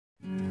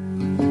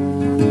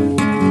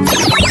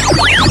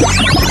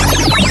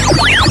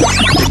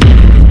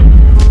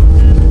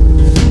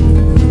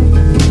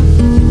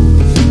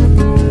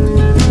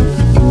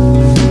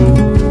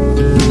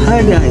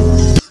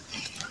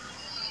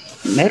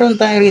meron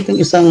tayo rito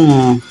isang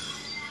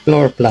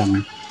floor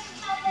plan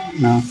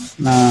na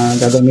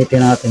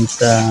gagamitin natin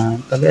sa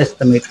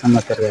pag-estimate ng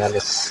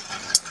materials.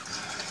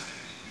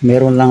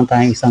 Meron lang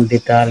tayong isang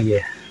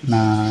detalye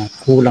na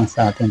kulang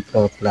sa ating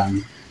floor plan.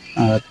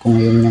 At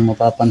kung yun yung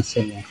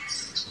mapapansin,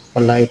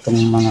 wala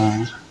itong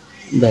mga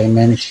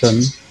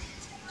dimension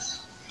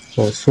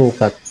o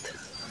sukat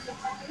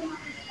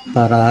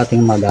para ating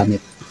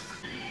magamit.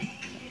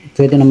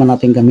 Pwede naman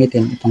natin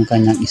gamitin itong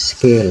kanyang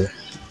scale.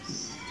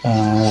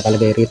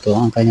 Nakalagay rito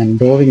ang kanyang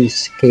drawing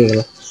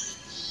scale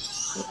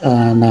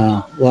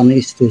na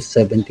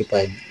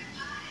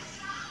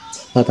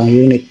 1:75 at ang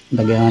unit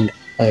lagyan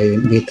ay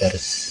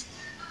meters.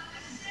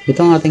 Ito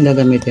ang ating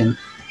gagamitin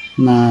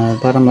na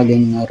para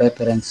maging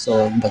reference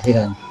o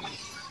basihan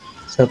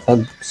sa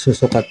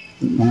pagsusukat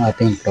ng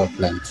ating floor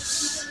plan.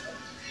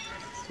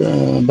 So,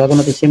 bago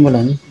natin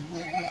simulan,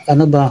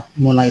 ano ba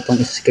muna itong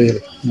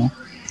scale, no?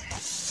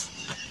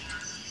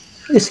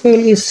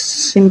 Scale is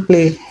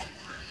simply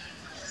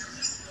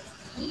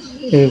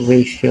a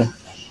ratio.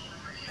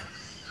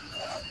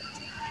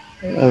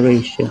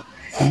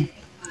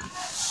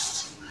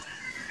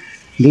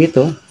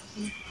 Dito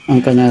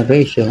ang kanyang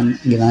ratio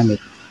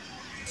ginamit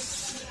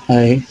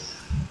ay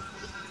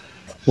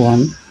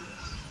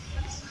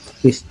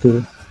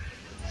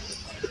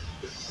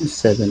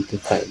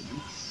 1:75.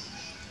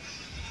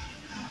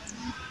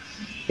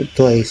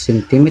 Ito ay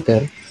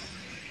centimeter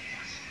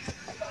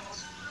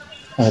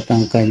at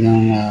ang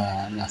kanyang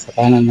nasa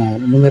kanan na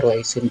numero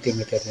ay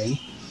centimeter rin.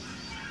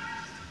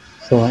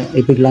 So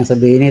ibig lang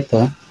sabihin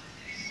ito,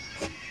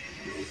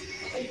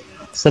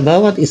 sa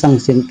bawat isang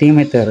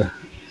centimeter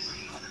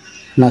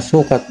na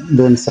sukat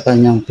doon sa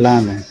kanyang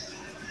plano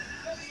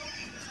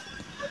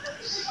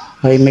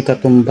ay may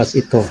katumbas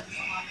ito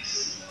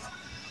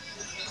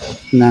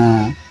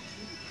na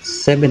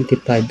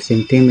 75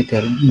 cm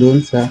doon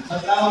sa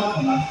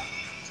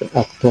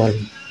actual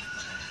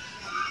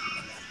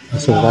na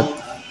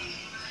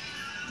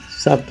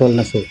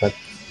sukat,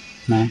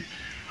 na.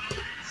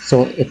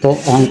 So ito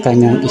ang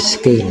kanyang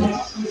scale.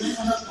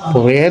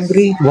 For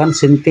every 1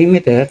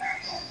 cm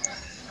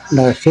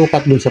na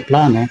sukat dun sa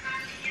plano,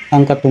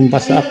 ang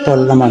katumbas sa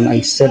actual naman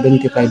ay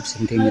 75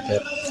 cm.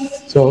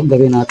 So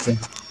gawin natin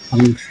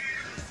ang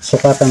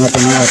sukatan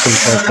natin ng ating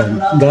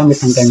pattern gamit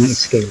ang kanyang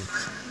scale.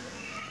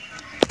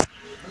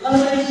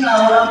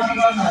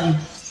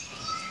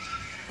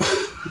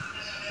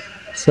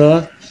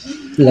 So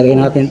lagay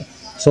natin,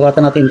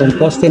 sukatan natin itong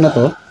poste na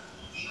to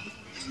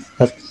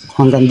at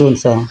hanggang dun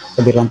sa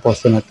kabilang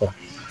poste na to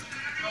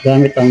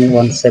gamit ang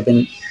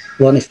 1:75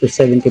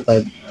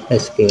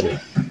 scale.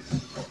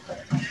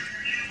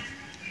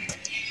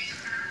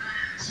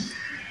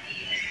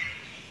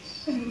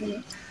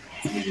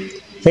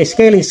 The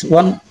scale is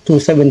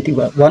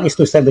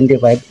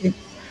 1:75,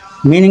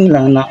 meaning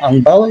lang na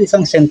ang bawat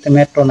isang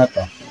sentimetro na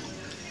to,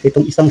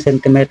 itong isang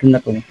sentimetro na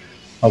to,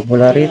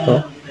 magmula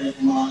rito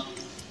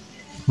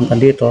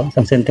hanggang dito,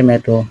 isang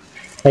sentimetro,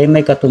 ay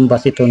may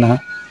katumbas ito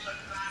na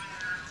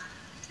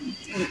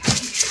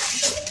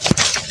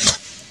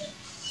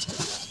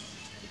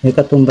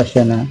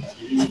siya na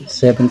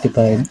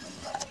 75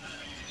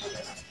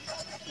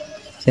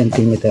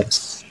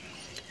 centimeters.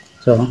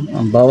 So,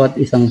 ang bawat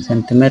isang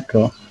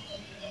sentimetro,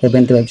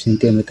 75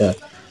 cm.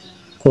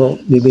 Kung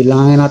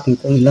bibilangin natin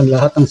kung ilan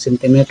lahat ng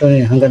sentimetro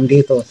niya hanggang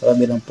dito sa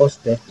kabilang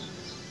poste,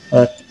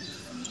 at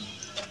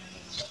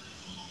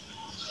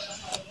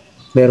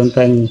meron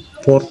tayong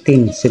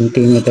 14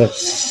 cm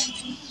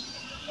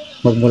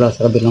magmula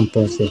sa kabilang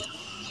poste.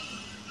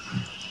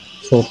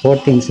 So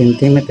 14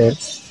 cm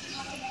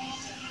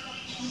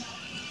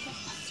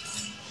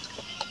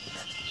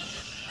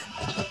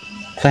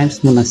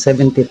times mo ng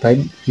 75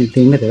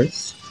 cm,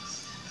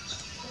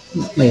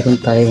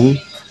 mayroon tayong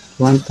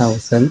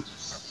 1,050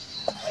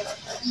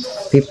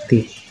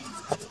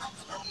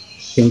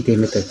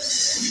 centimeters.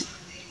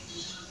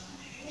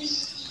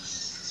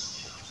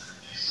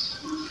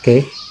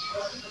 Okay,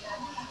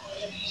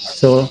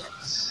 so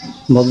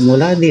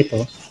magmula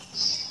dito,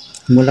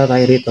 mula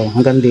tayo rito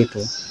hanggang dito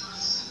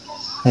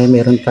ay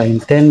meron tayong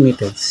 10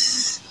 meters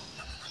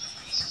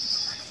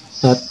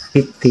at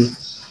 50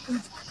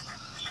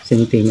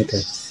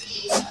 centimeters.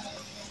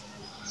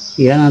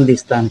 Yan ang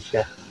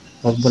distansya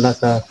magmula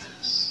sa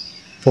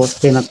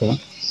poste na to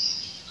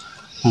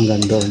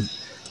hanggang doon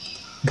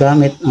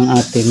gamit ang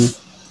ating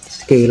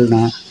scale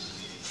na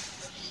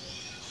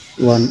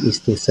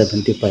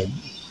 1:75.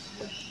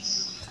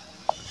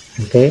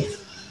 Okay,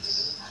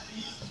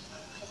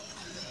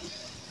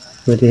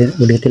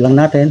 ulitin lang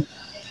natin.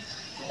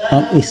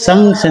 Ang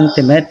isang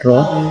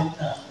sentimetro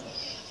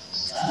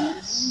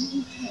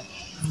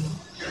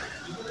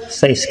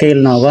sa scale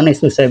na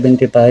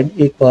 1:75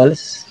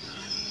 equals,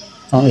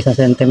 ang isang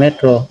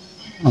sentimetro,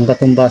 ang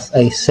katumbas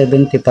ay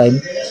 75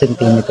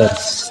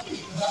 centimeters.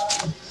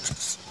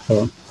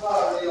 So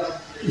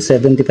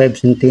 75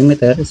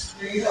 centimeters,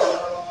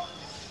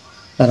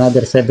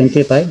 another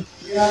 75,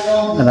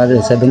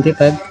 another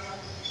 75.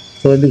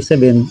 So ibig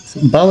sabihin,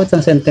 bawat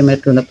isang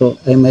sentimetro na to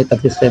ay may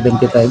tapos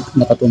 75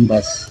 na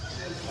katumbas.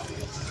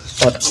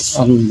 at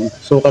ang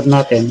sukat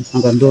natin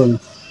hanggang doon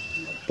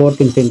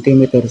 14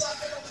 centimeters,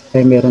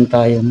 ay meron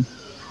tayong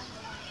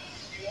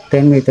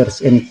 10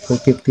 meters and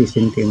 50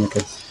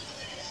 centimeters.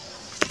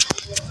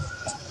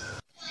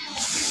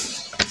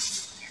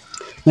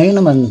 Ngayon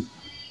naman,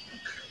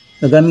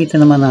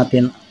 gagamitin naman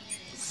natin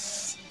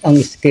ang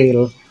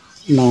scale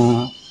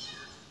na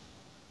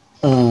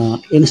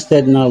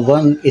instead na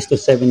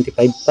 1:75,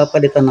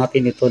 papalitan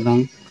natin ito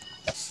ng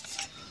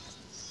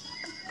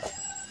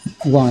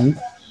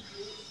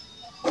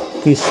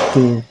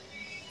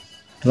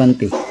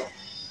 1:20.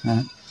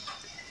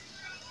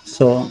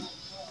 So,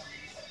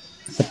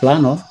 sa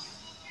plano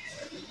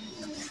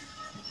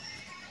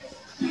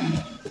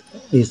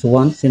is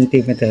 1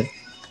 centimeter.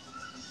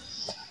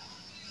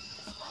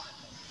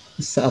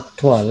 Sa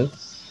actual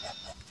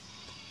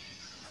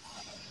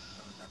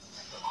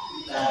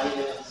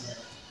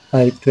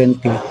ay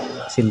 20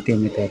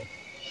 centimeter.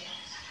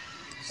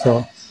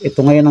 So, ito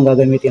ngayon ang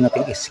gagamitin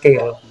nating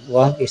scale,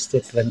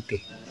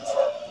 1:20.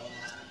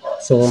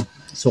 So,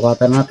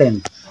 sukatan natin.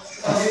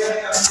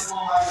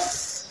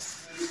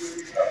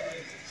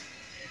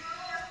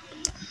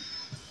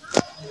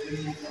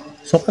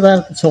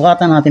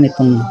 Sukatan natin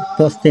itong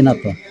poste na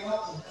to.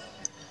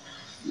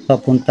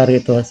 Papunta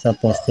rito sa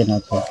poste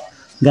na to.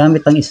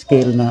 Gamit ang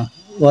scale na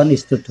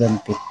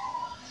 1:20.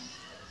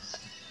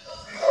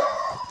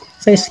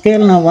 Sa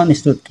scale na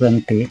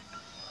 1:20,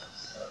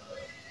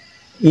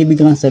 ibig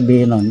lang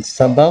sabihin nun,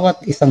 sa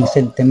bawat isang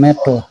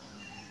sentimetro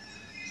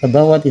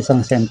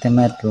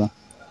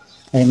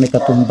ay may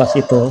katumbas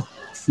ito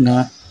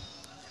na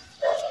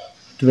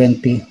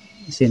 20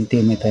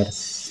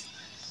 centimeters.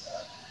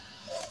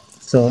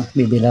 So,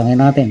 bibilangin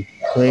natin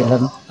kung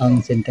ilan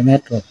ang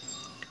sentimetro.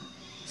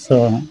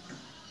 So,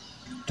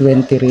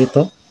 20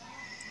 rito.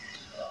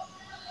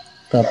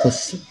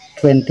 Tapos,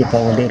 20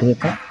 pa uli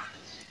rito.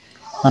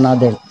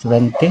 Another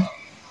 20.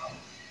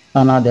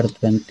 Another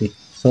 20.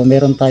 So,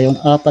 meron tayong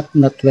 4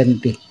 na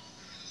 20.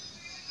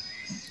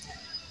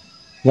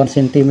 1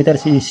 centimeter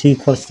is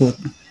equals to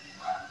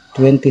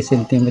 20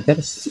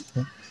 centimeters.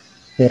 So,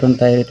 meron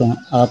tayo itong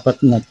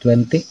 4 na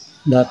 20.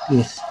 That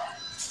is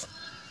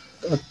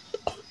a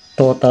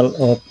total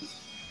of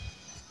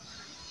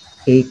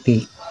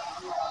 80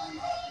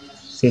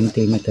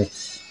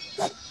 centimeters.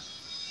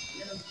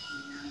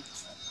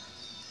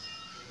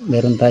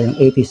 Meron tayong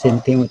 80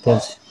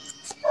 centimeters,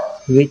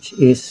 which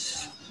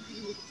is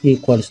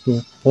equals to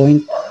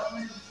 0.8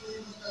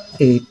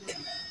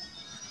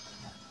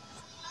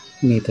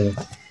 meter.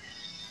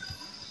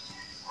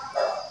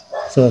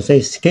 So, sa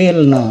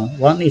scale na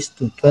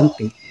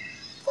 1:20,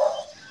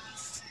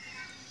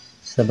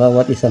 sa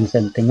bawat isang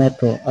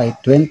sentimetro ay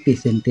 20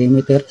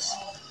 centimeters.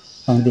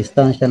 Ang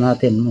distansya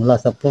natin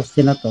mula sa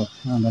poste na to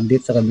hanggang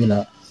dito sa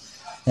kabila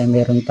ay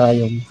meron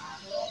tayong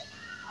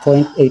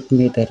 0.8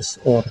 meters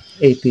or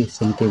 80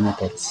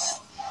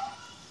 centimeters.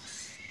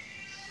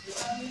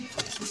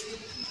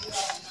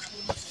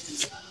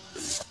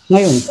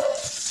 Ngayon,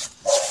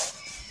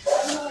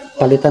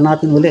 palitan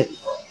natin ulit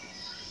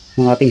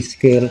ang ating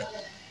scale.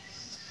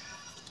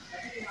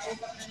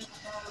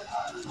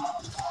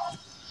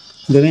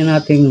 Gawin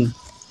natin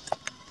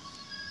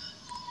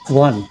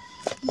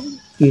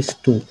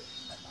 1:50.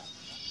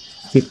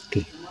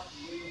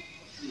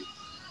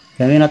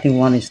 Gawin natin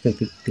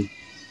 1:50.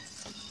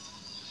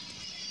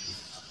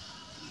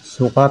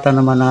 Sukatan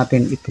naman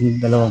natin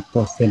itong dalawang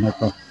poste na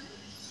to.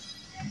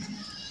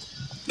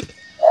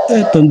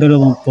 Itong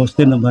dalawang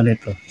poste naman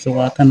ito.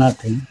 Sukatan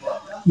natin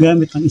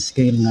gamit ang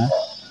scale na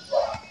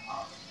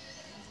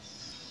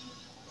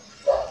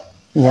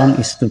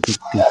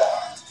 1:50.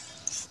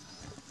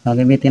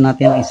 Gagamitin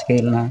natin ang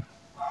scale na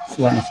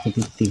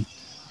 1:50.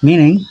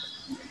 Meaning,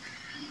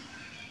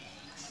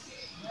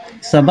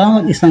 sa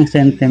bawat isang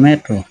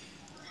sentimetro,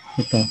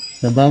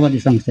 sa bawat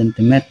isang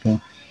sentimetro,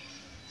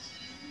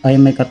 ay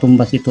may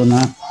katumbas ito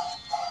na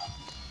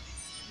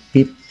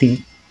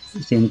 50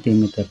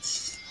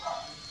 centimeters.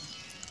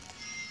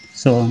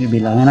 So,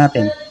 ibilangin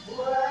natin.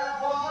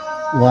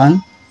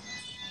 1,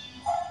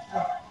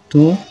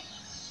 2,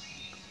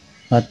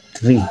 at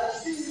 3.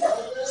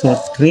 So,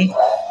 3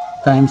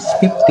 times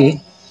 50,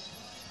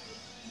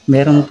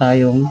 meron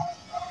tayong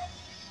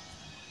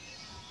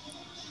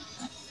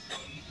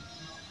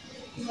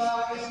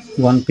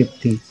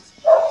 150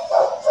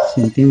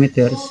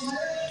 centimeters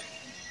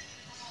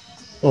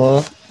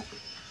or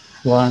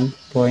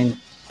 1.5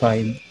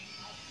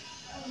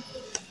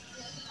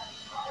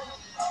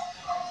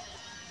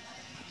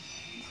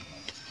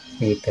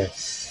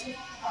 meters.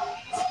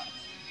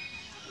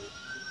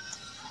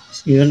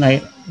 Yun ay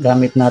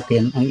gamit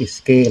natin ang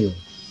scale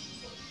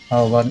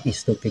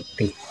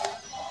 1:50.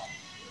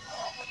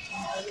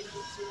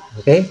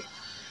 Okay?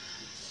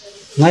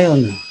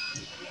 Ngayon,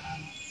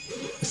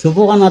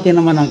 subukan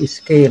natin naman ang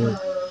scale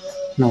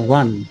na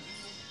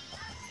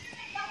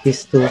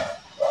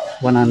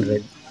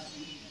 1:100.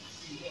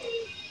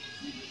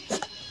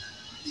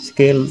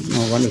 Scale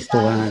na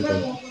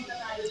 1:100.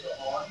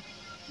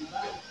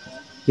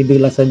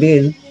 Ibig lang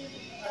sabihin,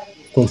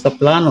 kung sa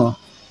plano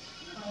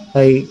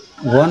ay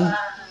 1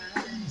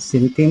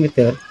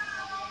 centimeter.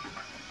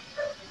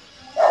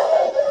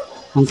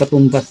 Ang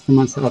katumbas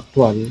naman sa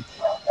actual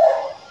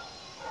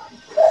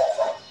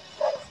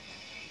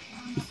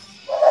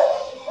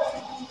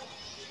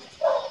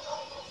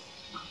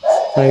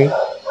ay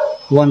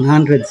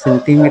 100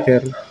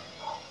 centimeter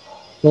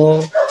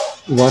o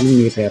 1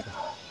 meter.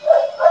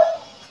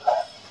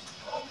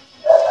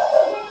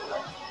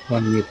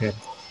 1 meter.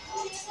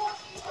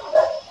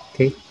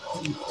 Okay.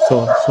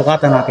 So,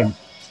 sukatan natin.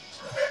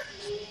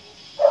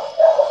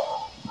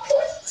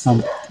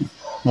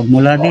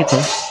 Magmula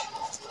dito,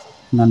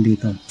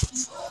 nandito.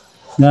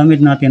 Gamit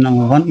natin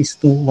ang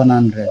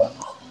 1:100.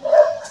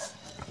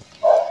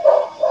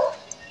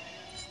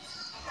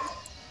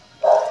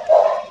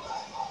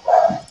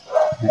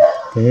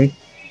 Okay.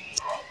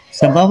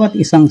 Sa bawat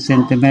isang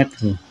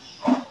sentimetro,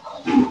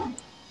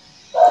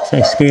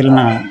 sa scale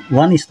na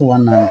 1:100,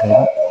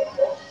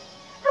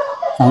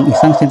 ang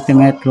isang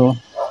sentimetro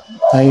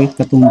ay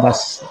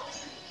katumbas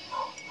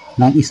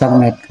ng isang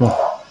metro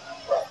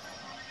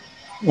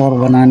or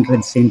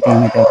 100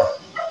 centimeter.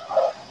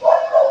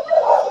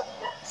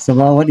 Sa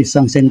bawat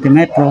isang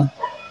sentimetro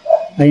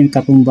ay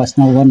katumbas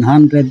ng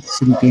 100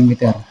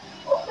 centimeter.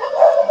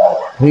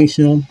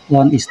 Ratio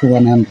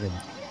 1:100.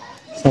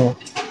 So,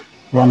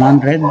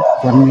 100,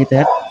 1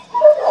 meter,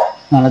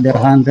 another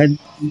 100,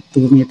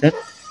 2 meters,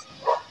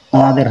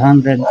 another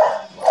 100,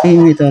 3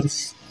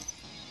 meters,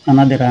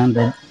 another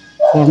 100,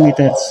 4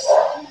 meters,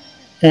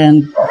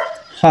 and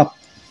half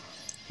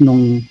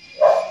nung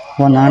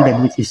 100,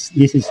 which is,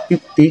 this is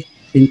 50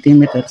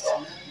 centimeters,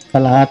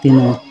 kalahati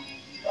ng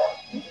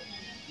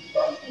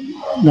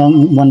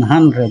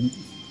 100.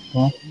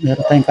 So,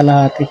 meron tayong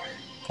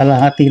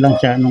kalahati lang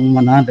siya nung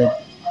 100.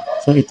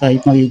 So, ito ay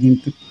magiging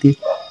 50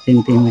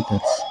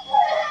 centimeters.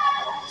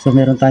 So,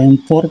 meron tayong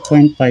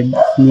 4.5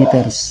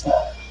 meters.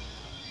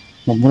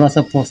 Magmula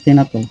sa poste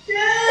na to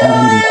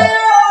hanggang dito.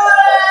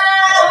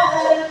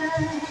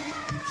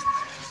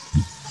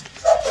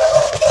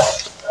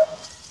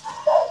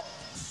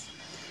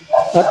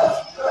 At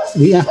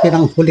atin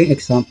ang huling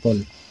example.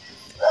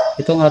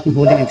 Ito ang ating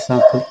huling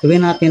example.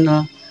 Gawin natin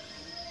na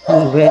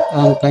ang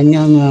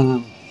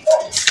kanyang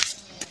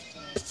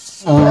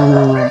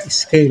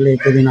scale,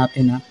 gawin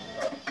natin na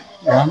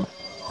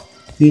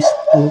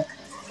 1:200.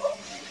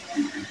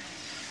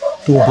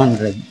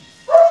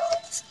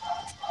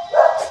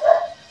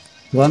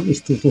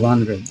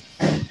 1:200.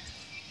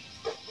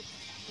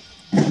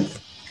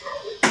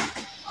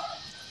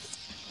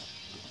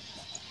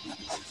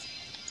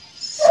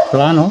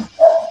 Plano,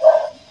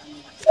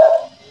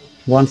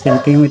 1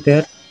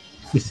 centimeter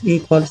is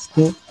equals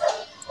to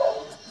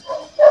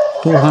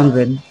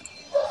 200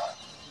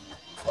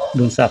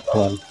 dun sa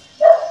actual.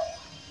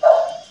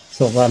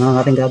 So, paano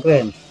natin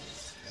gagawin?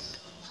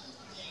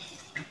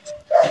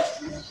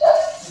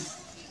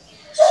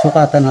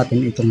 Sukatan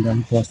natin itong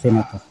poste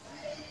na to.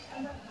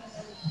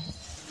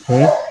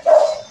 Okay?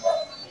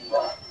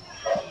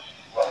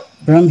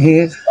 From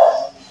here,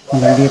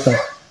 hanggang dito.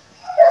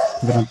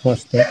 Hanggang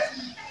poste.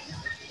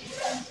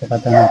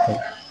 Sukatan natin.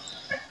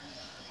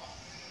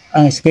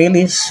 Ang scale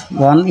is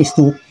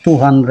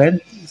 1:200.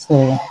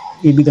 So,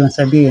 ibig lang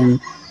sabihin,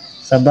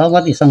 sa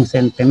bawat isang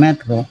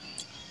sentimetro,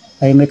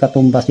 ay may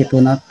katumbas ito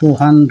na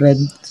 200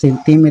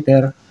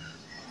 centimeter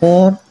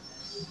or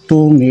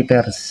 2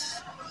 meters.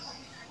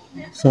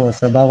 So,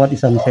 sa bawat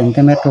isang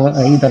sentimetro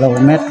ay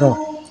 2 metro.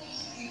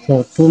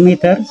 So, 2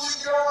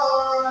 meters,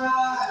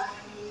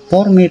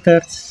 4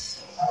 meters,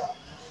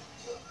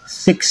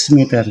 6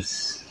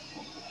 meters.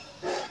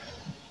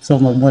 So,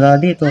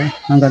 magmula dito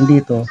hanggang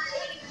dito,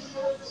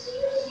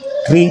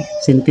 3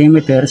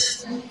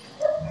 centimeters.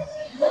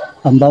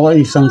 Ang bawat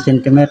isang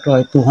sentimetro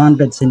ay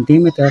 200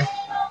 centimeter.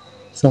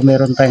 So,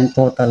 meron tayong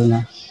total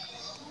na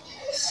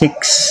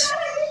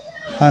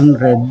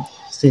 600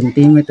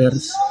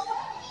 centimeters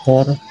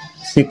or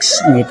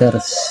 6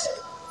 meters.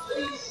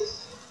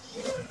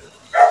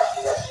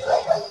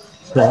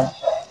 So,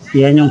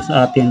 yan yung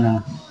sa atin na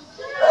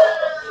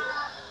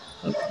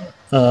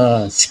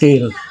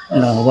scale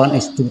na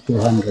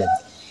 1:200.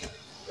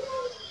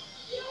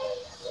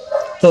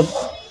 So,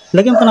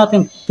 lagyan pa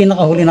natin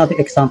pinakahuli natin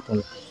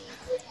example.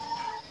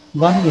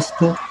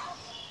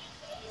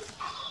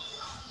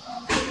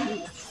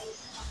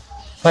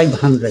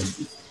 1:500.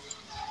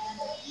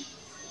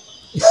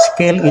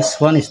 Scale is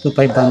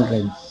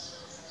 1:500.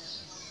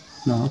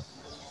 No?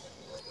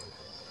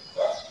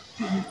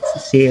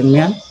 CM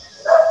yan.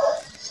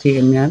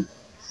 CM yan.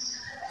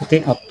 Ito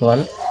yung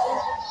actual.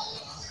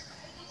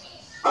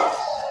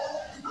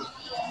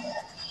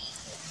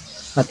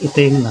 At ito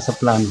yung nasa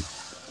plano.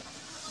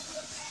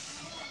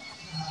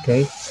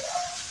 Okay.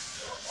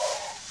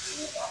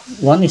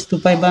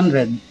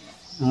 1:500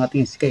 ang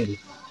ating scale.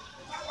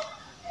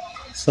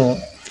 So,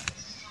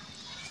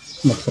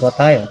 magsukat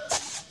tayo.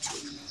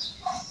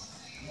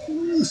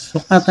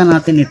 Sukatan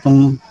natin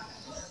itong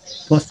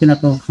poste na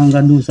to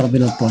hanggang dun sa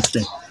kabilang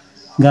poste.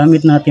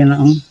 Gamit natin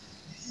ang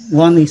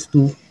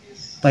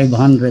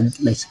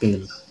 1:500 na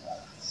scale.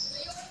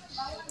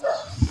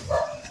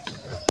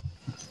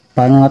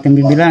 Paano natin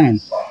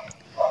bibilangin?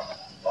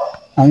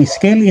 Ang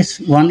scale is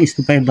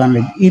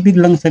 1:500. Ibig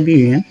lang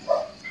sabihin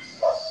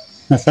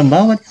na sa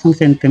bawat isang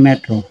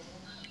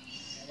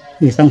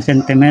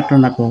sentimetro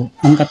na to,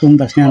 ang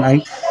katumbas niyan ay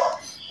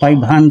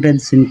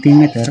 500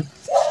 centimeter,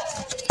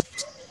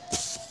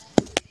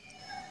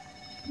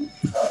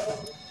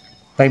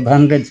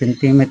 500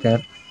 centimeter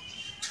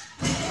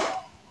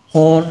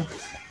or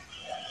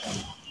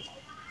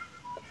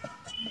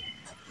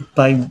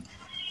 5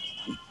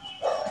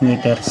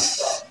 meters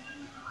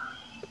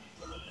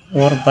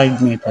or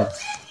 5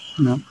 meters,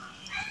 no?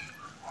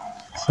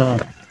 So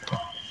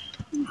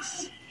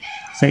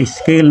sa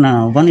scale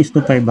na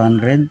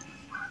 1:500,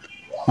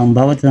 ang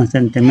bawat isang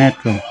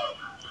sentimetro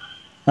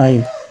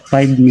ay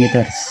 5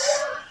 meters.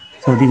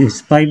 So this is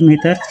 5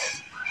 meters,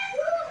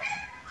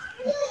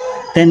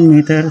 10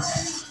 meters,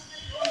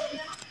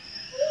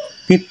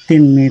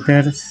 15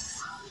 meters,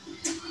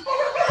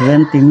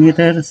 20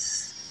 meters,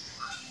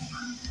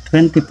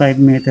 25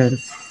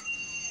 meters,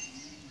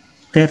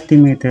 30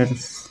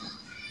 meters,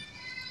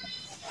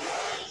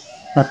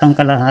 at ang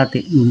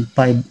kalahati ng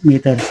 5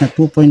 meters na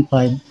 2.5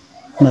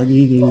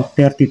 magiging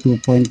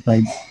 32.5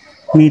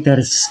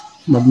 meters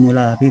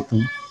magmula rito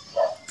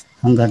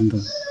hanggang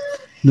doon.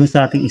 Doon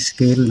sa ating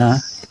scale na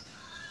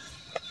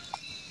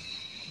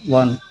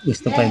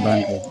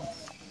 1:500.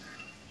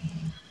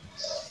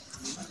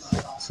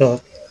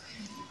 So,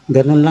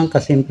 ganun lang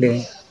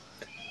kasimple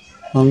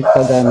ang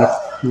paggamit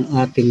ng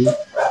ating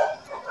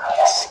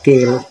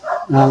scale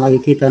na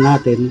makikita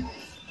natin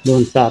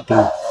doon sa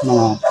ating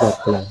mga plot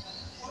plan.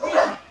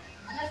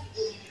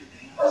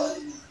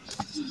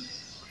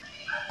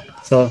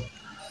 So,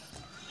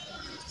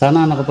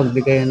 sana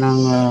nakapagbigay ng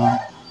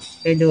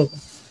medyo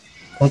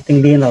konting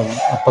linaw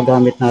ang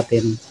paggamit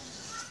natin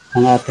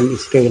ng ating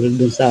scale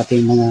dun sa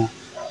ating mga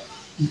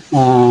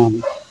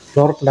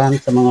floor plan,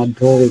 sa mga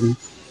drawing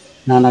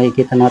na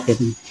nakikita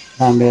natin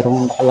na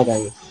merong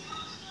nakalagay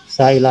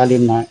sa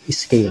ilalim na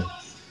scale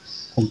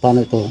kung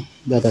paano ito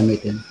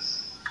gagamitin.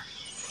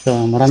 So,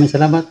 maraming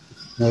salamat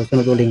sa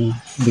sunod uling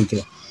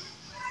video.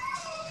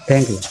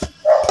 Thank you.